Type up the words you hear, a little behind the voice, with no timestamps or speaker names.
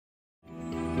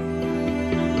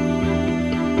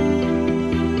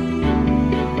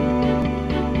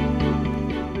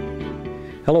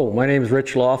Hello, my name is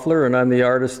Rich Loeffler and I'm the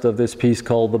artist of this piece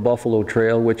called The Buffalo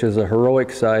Trail, which is a heroic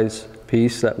size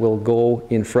piece that will go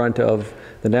in front of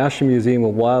the National Museum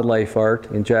of Wildlife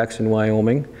Art in Jackson,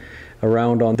 Wyoming,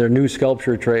 around on their new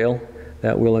sculpture trail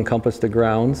that will encompass the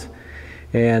grounds.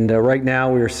 And right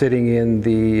now we are sitting in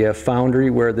the foundry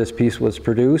where this piece was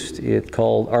produced. It's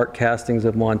called Art Castings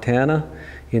of Montana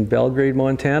in Belgrade,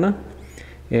 Montana.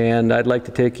 And I'd like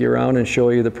to take you around and show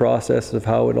you the process of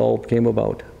how it all came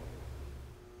about.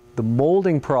 The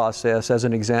molding process, as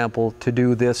an example, to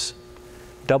do this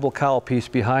double cowl piece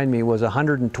behind me was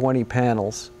 120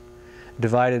 panels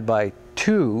divided by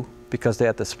 2, because they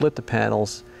had to split the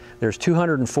panels. There's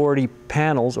 240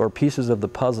 panels or pieces of the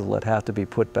puzzle that have to be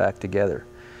put back together.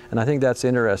 And I think that's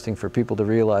interesting for people to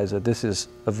realize that this is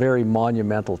a very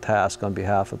monumental task on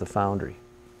behalf of the foundry.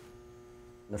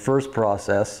 The first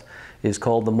process is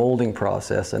called the molding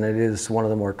process, and it is one of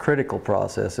the more critical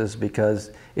processes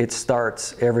because it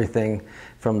starts everything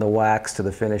from the wax to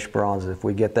the finished bronze. If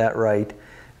we get that right,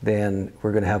 then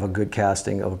we're going to have a good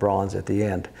casting of bronze at the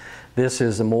end. This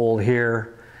is a mold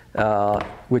here,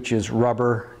 which is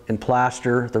rubber and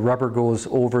plaster. The rubber goes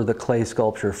over the clay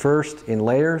sculpture first in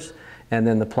layers, and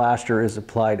then the plaster is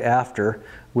applied after,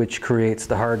 which creates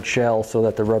the hard shell so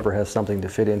that the rubber has something to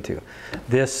fit into.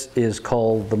 This is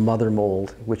called the mother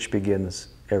mold, which begins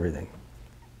everything.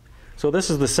 So this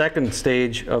is the second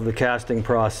stage of the casting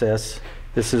process.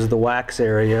 This is the wax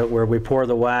area where we pour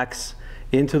the wax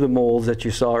into the molds that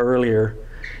you saw earlier,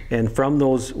 and from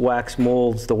those wax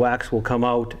molds the wax will come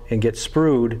out and get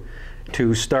sprued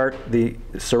to start the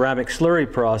ceramic slurry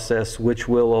process, which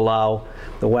will allow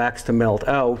the wax to melt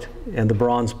out and the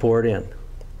bronze poured in,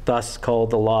 thus called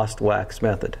the lost wax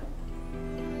method.